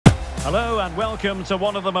Hello and welcome to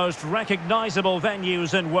one of the most recognisable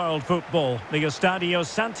venues in world football, the Estadio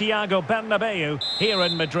Santiago Bernabeu here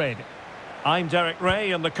in Madrid. I'm Derek Ray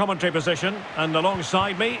in the commentary position, and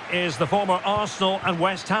alongside me is the former Arsenal and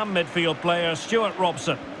West Ham midfield player Stuart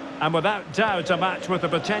Robson. And without doubt a match with the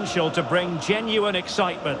potential to bring genuine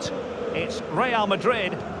excitement. It's Real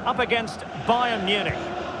Madrid up against Bayern Munich.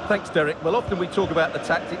 Thanks, Derek. Well, often we talk about the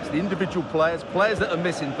tactics, the individual players that are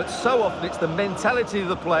missing, but so often it's the mentality of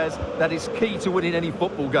the players that is key to winning any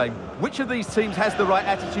football game. Which of these teams has the right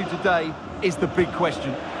attitude today is the big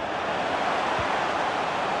question.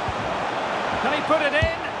 Can he put it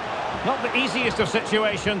in? Not the easiest of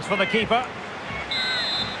situations for the keeper.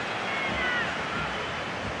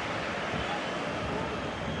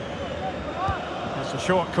 It's a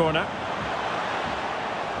short corner.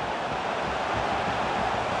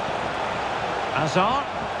 Hazard.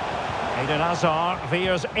 Eden Hazard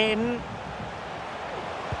veers in.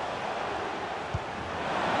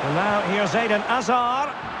 And now here's Eden Hazard.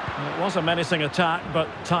 It was a menacing attack, but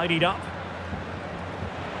tidied up.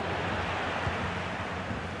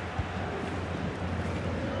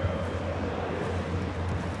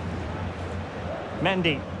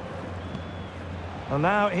 Mendy. And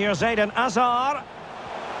now here's Eden Hazard.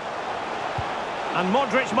 And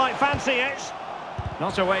Modric might fancy it.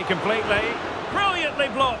 Not away completely. Brilliantly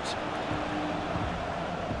blocked.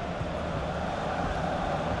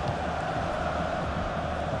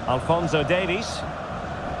 Alphonso Davies.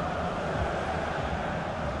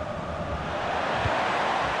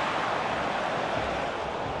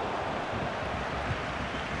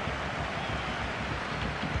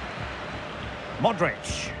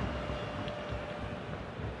 Modric.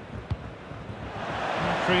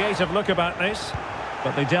 Creative look about this,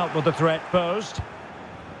 but they dealt with the threat posed.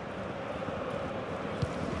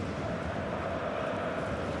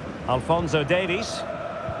 Alphonso Davies.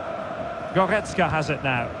 Goretzka has it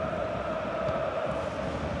now.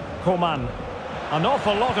 Coman. An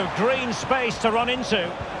awful lot of green space to run into.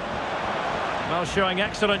 Well, showing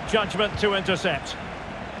excellent judgment to intercept.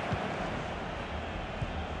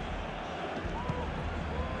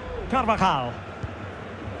 Carvajal.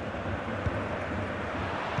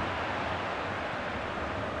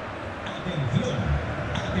 Atención,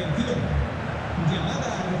 atención. Llamada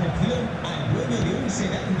a recepción al dueño de un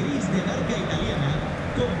sedán gris de marca italiana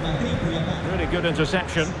con matrícula baja. Really good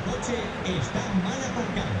interception. Su coche está mal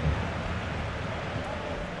aparcado.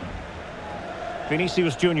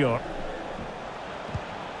 Vinicius Junior.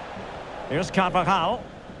 Here's Carvajal.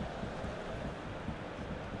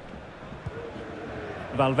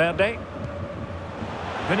 Valverde.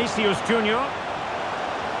 Vinicius Junior.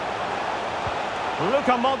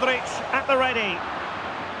 Luka Modric at the ready.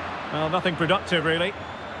 Well, nothing productive, really.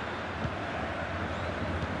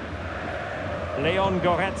 Leon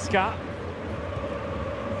Goretzka.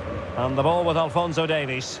 And the ball with Alphonso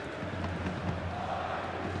Davies.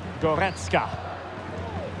 Goretzka.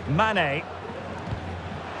 Mane.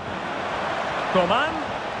 Coman.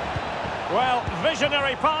 Well,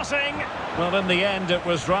 visionary passing. Well, in the end, it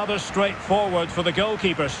was rather straightforward for the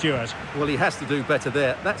goalkeeper, Stuart. Well, he has to do better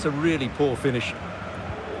there. That's a really poor finish.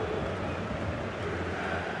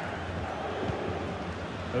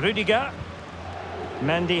 Rudiger.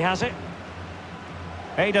 Mendy has it.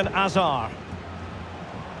 Eden Hazard.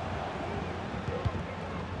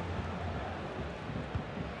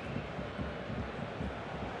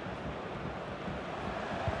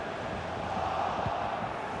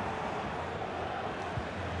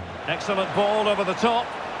 Excellent ball over the top.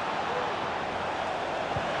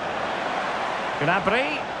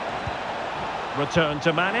 Gnabry. Return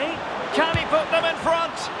to Mane. Can he put them in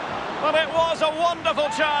front? Well, it was a wonderful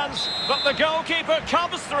chance, but the goalkeeper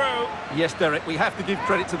comes through. Yes, Derek, we have to give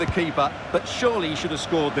credit to the keeper, but surely he should have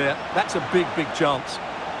scored there. That's a big, big chance.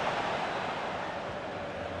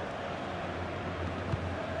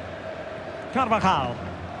 Carvajal.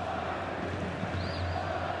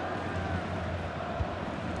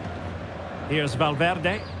 Here's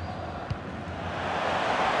Valverde.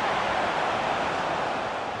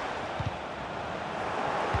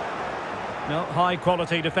 No,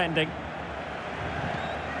 high-quality defending.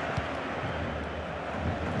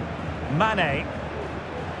 Mane.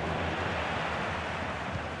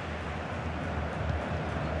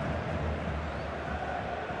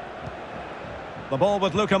 The ball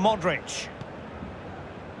with Luka Modric.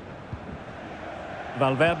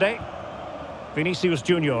 Valverde. Vinicius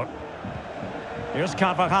Junior. Here's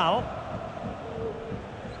Carvajal.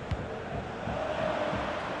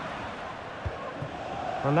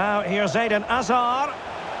 And now here's Eden Hazard.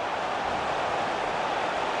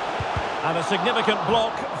 And a significant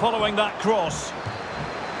block following that cross.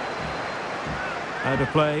 Out of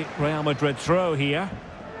play, Real Madrid throw here.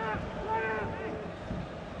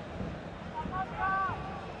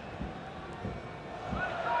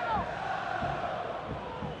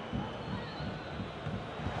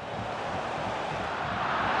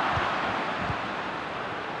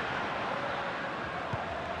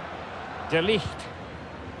 De Ligt.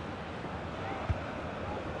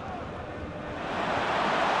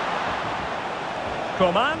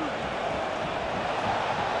 Coman.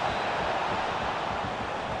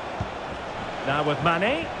 Now with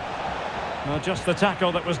Mane. Well, just the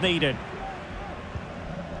tackle that was needed.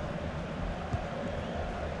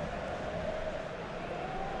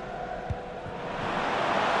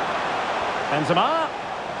 Benzema.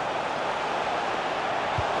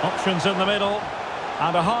 Options in the middle.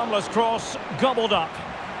 And a harmless cross gobbled up.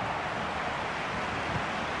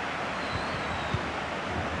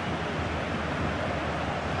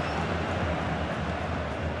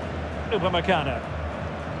 Upamecano.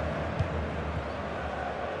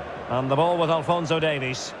 And the ball with Alphonso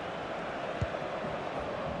Davies.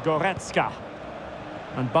 Goretzka.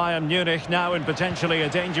 And Bayern Munich now in potentially a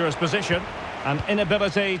dangerous position. An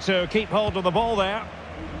inability to keep hold of the ball there.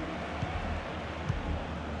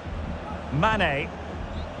 Mane.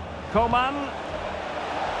 Coman.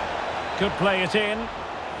 Could play it in.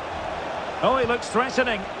 Oh, he looks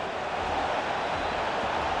threatening.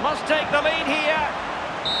 Must take the lead here.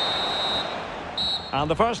 And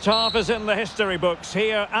the first half is in the history books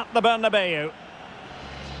here at the Bernabeu.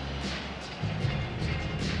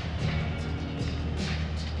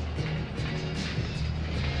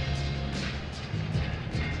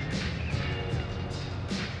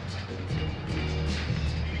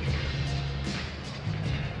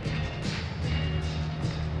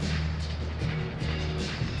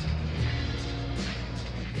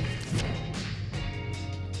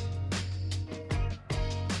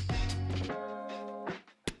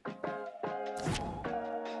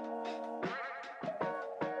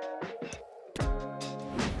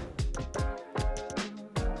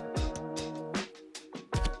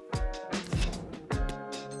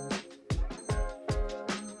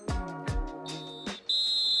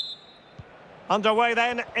 Underway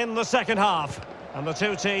then in the second half. And the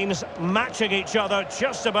two teams matching each other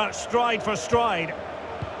just about stride for stride.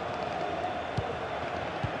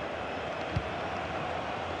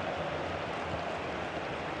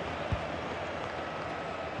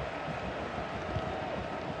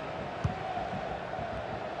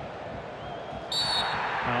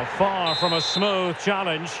 Now far from a smooth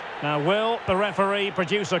challenge. Now will the referee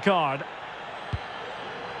produce a card?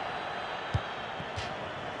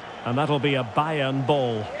 And that'll be a Bayern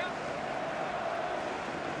ball.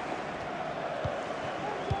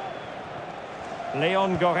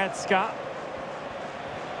 Leon Goretzka.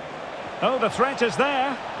 Oh, the threat is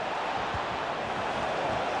there.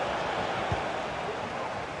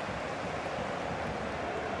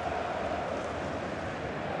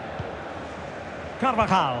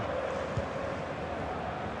 Carvajal.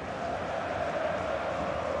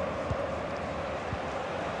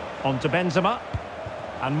 On to Benzema.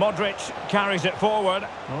 And Modric carries it forward.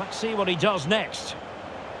 Well, let's see what he does next.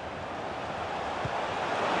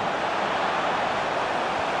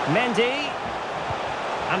 Mendy.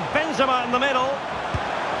 And Benzema in the middle.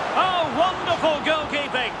 Oh, wonderful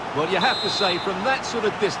goalkeeping. Well, you have to say, from that sort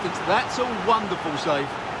of distance, that's a wonderful save.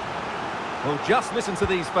 Well, just listen to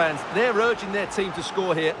these fans. They're urging their team to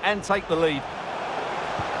score here and take the lead.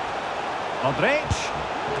 Modric.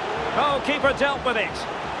 Oh, keeper dealt with it.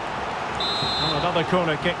 Well, another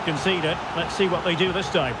corner kick conceded. Let's see what they do this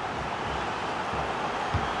time.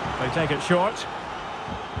 They take it short.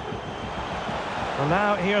 Well,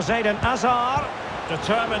 now here's Eden Hazard.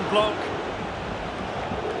 Determined bloke.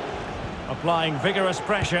 Applying vigorous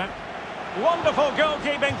pressure. Wonderful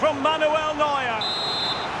goalkeeping from Manuel Neuer.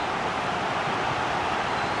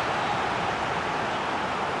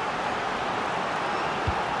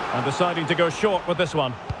 And deciding to go short with this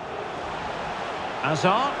one.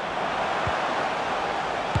 Hazard.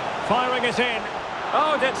 Firing it in.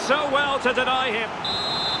 Oh, did so well to deny him.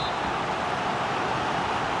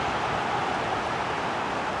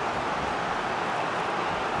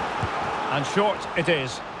 And short it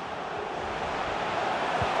is.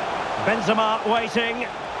 Benzema waiting.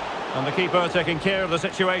 And the keeper taking care of the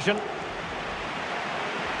situation.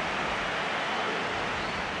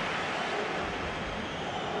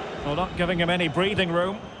 Well, not giving him any breathing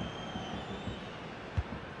room.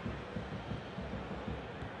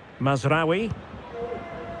 Mazraoui.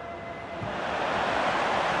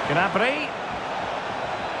 Gnabry.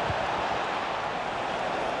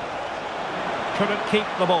 Couldn't keep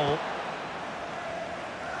the ball.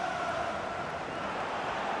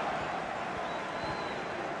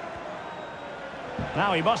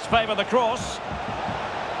 Now he must favour the cross.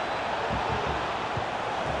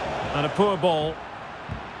 And a poor ball.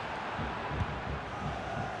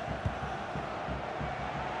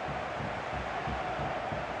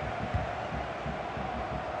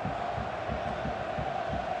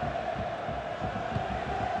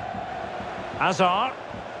 Hazard.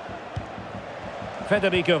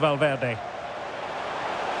 Federico Valverde.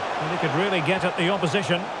 And he could really get at the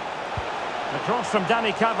opposition. The cross from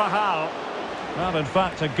Dani Carvajal. Well, in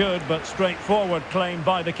fact, a good but straightforward claim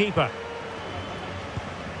by the keeper.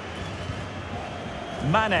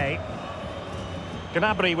 Mane.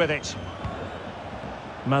 Gnabry with it.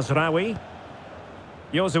 Mazraoui.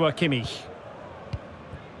 Joshua Kimmich.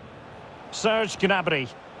 Serge Gnabry.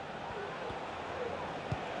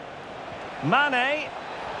 Mane.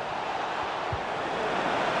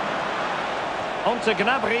 On to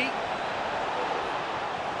Gnabry.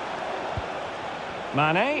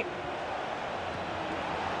 Mane.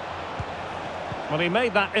 Well, he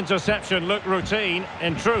made that interception look routine.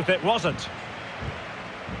 In truth, it wasn't.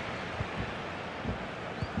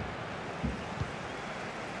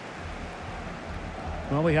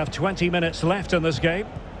 Well, we have 20 minutes left in this game.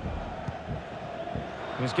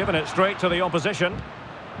 He's given it straight to the opposition.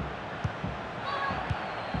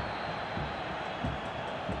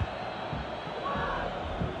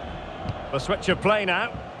 The switch of play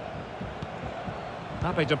now.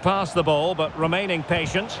 Happy to pass the ball, but remaining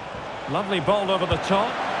patient. Lovely ball over the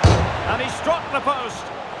top. And he struck the post.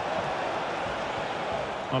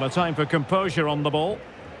 Well, a time for composure on the ball.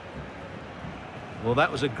 Well,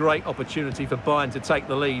 that was a great opportunity for Bayern to take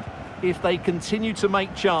the lead. If they continue to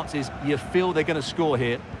make chances, you feel they're going to score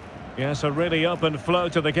here. Yes, a really open flow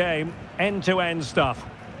to the game. End-to-end stuff.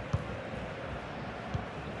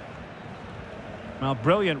 Well,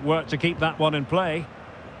 brilliant work to keep that one in play.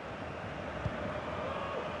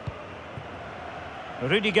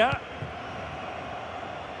 Rudiger.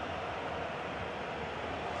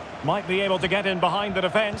 Might be able to get in behind the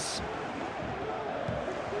defence.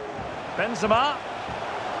 Benzema.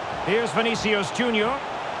 Here's Vinicius Junior.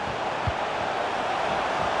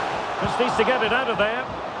 Just needs to get it out of there.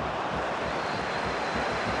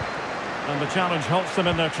 And the challenge halts them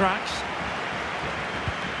in their tracks.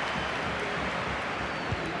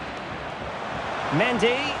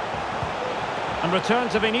 Mendy. And return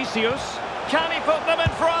to Vinicius. Can he put them in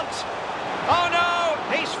front? Oh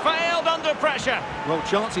no! He's failed under pressure. Well,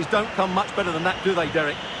 chances don't come much better than that, do they,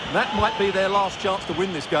 Derek? That might be their last chance to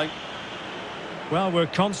win this game. Well, we're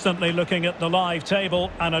constantly looking at the live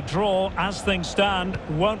table, and a draw, as things stand,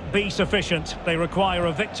 won't be sufficient. They require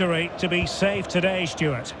a victory to be safe today,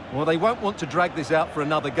 Stuart. Well, they won't want to drag this out for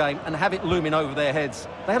another game and have it looming over their heads.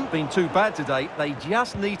 They haven't been too bad today. They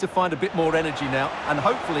just need to find a bit more energy now, and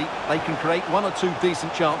hopefully they can create one or two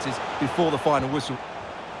decent chances before the final whistle.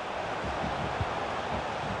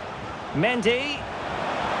 Mendy.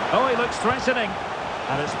 Oh, he looks threatening.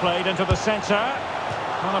 And it's played into the centre.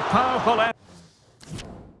 On a powerful effort.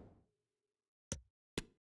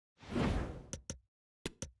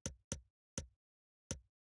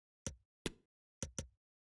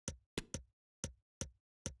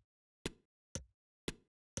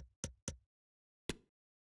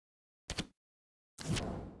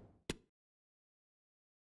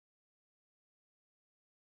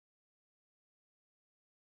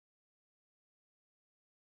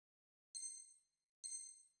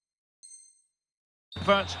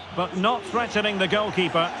 But not threatening the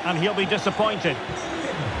goalkeeper, and he'll be disappointed.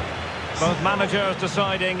 Both managers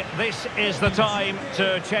deciding this is the time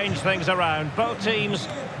to change things around. Both teams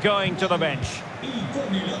going to the bench.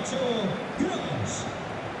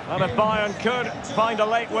 And if Bayern could find a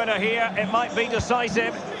late winner here, it might be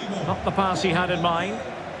decisive. Not the pass he had in mind.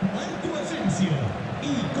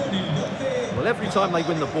 Well, every time they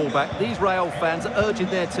win the ball back, these Real fans are urging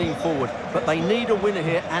their team forward. But they need a winner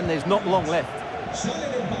here, and there's not long left.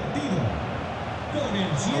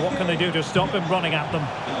 Well, what can they do to stop him running at them?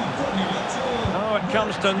 Oh, it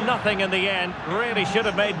comes to nothing in the end. Really should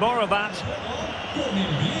have made more of that.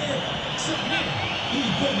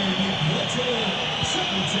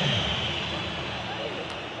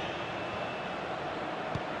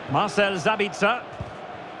 Marcel Sabitzer.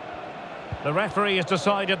 The referee has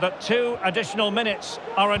decided that 2 additional minutes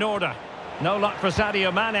are in order. No luck for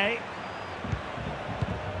Sadio Mane.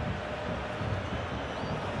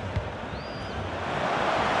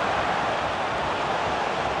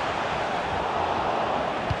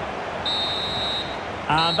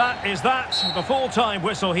 And that is that, the full-time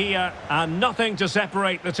whistle here, and nothing to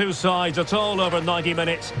separate the two sides at all over 90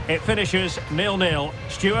 minutes. It finishes 0-0.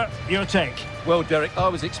 Stuart, your take? Well, Derek, I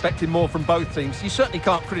was expecting more from both teams. You certainly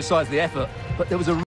can't criticise the effort, but there was a